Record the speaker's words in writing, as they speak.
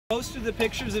Most of the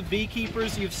pictures of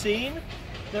beekeepers you've seen,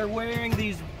 they're wearing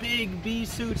these big bee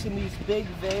suits and these big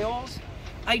veils.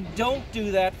 I don't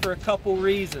do that for a couple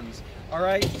reasons, all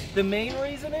right? The main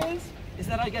reason is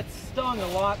that I get stung a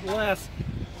lot less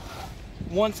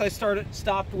once I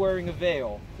stopped wearing a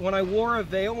veil. When I wore a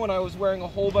veil, when I was wearing a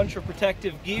whole bunch of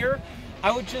protective gear,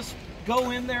 I would just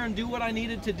go in there and do what I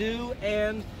needed to do,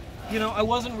 and you know, I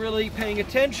wasn't really paying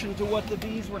attention to what the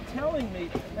bees were telling me.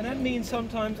 And that means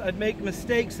sometimes I'd make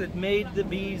mistakes that made the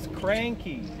bees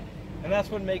cranky. And that's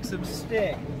what makes them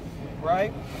sting,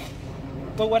 right?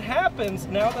 But what happens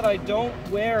now that I don't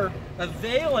wear a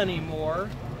veil anymore,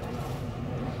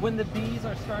 when the bees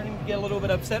are starting to get a little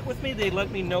bit upset with me, they let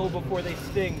me know before they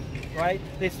sting, right?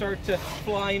 They start to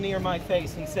fly near my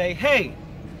face and say, hey,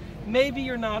 maybe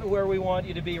you're not where we want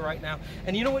you to be right now.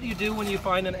 And you know what you do when you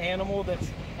find an animal that's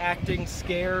acting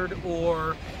scared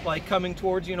or like coming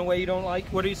towards you in a way you don't like?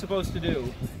 What are you supposed to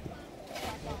do?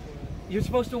 You're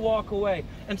supposed to walk away.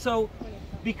 And so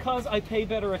because I pay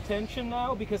better attention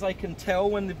now, because I can tell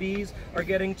when the bees are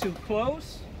getting too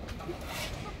close,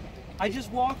 I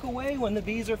just walk away when the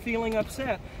bees are feeling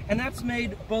upset. And that's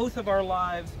made both of our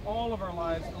lives, all of our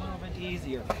lives, a little bit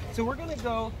easier. So we're gonna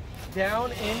go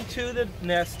down into the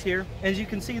nest here. As you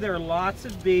can see, there are lots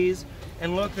of bees.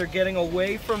 And look, they're getting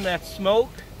away from that smoke.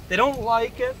 They don't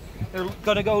like it. They're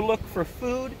gonna go look for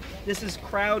food. This is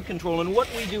crowd control. And what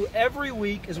we do every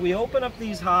week is we open up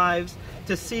these hives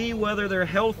to see whether they're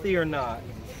healthy or not.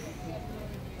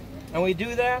 And we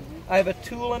do that. I have a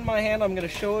tool in my hand. I'm going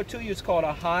to show it to you. It's called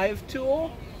a hive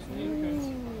tool.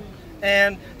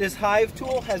 And this hive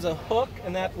tool has a hook,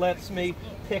 and that lets me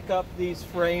pick up these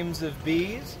frames of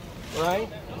bees, right?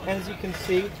 And as you can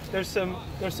see, there's some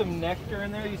nectar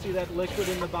in there. You see that liquid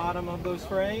in the bottom of those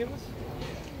frames?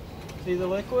 See the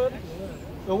liquid?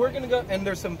 So we're going to go, and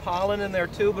there's some pollen in there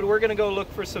too, but we're going to go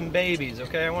look for some babies,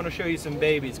 okay? I want to show you some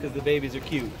babies because the babies are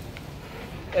cute.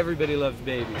 Everybody loves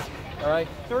babies. All right,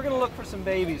 so we're going to look for some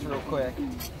babies real quick.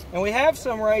 And we have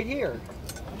some right here.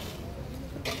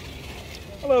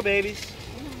 Hello, babies.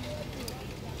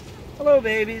 Hello,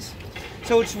 babies.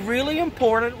 So it's really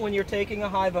important when you're taking a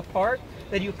hive apart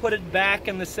that you put it back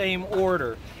in the same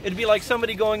order. It'd be like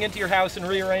somebody going into your house and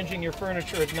rearranging your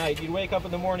furniture at night. You'd wake up in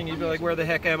the morning, you'd be like, where the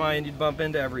heck am I? And you'd bump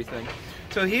into everything.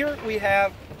 So here we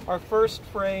have our first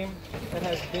frame that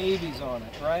has babies on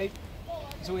it, right?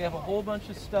 So we have a whole bunch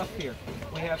of stuff here.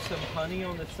 We have some honey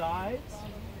on the sides.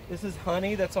 This is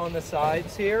honey that's on the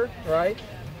sides here, right?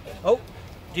 Oh,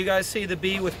 do you guys see the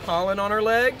bee with pollen on her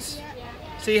legs?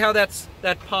 See how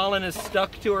that pollen is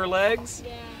stuck to her legs?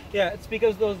 Yeah, it's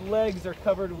because those legs are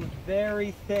covered with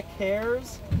very thick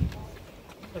hairs.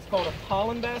 It's called a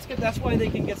pollen basket. That's why they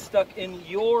can get stuck in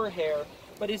your hair.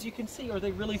 But as you can see, are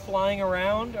they really flying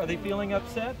around? Are they feeling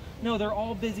upset? No, they're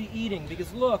all busy eating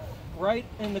because look, right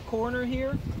in the corner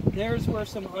here, there's where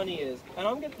some honey is.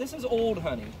 And this is old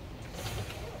honey.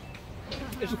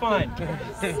 It's fine.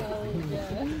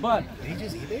 But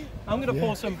I'm going to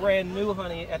pull some brand new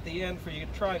honey at the end for you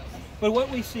to try. But what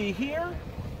we see here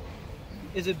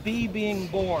is a bee being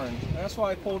born. That's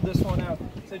why I pulled this one out.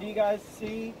 So do you guys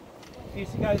see? Do you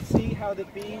guys see how the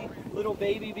little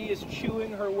baby bee is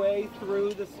chewing her way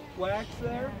through this wax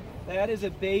there? That is a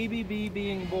baby bee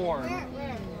being born.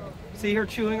 See her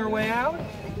chewing her way out?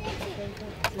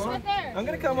 I'm going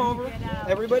to come over.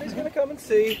 Everybody's going to come and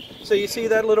see. So you see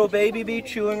that little baby bee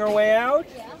chewing her way out?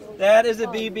 That is a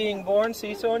bee being born.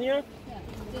 See, Sonia?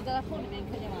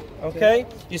 Okay.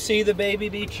 You see the baby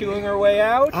bee chewing her way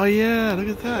out? Oh, yeah. Look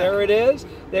at that. There it is.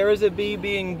 There is a bee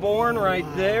being born right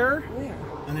there.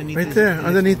 Right there,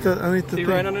 underneath the See thing.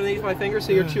 right underneath my finger?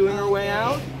 See her chewing her way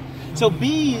out? So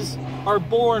bees are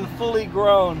born fully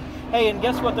grown. Hey, and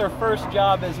guess what their first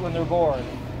job is when they're born?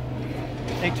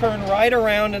 They turn right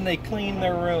around and they clean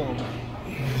their room.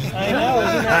 I know,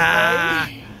 isn't that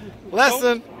great?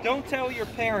 Lesson. Don't tell your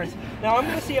parents. Now I'm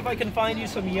going to see if I can find you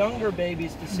some younger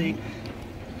babies to see.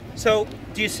 So,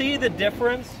 do you see the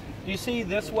difference? Do you see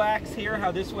this wax here,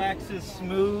 how this wax is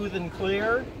smooth and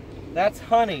clear? That's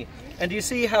honey. And do you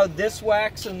see how this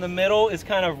wax in the middle is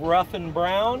kind of rough and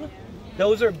brown?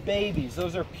 Those are babies.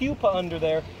 Those are pupa under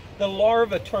there. The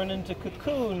larvae turn into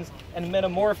cocoons and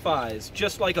metamorphize,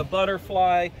 just like a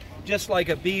butterfly, just like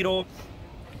a beetle,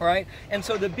 right? And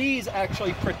so the bees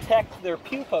actually protect their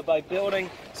pupa by building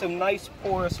some nice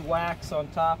porous wax on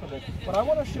top of it. But I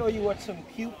want to show you what some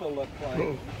pupa look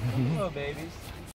like. Hello, babies.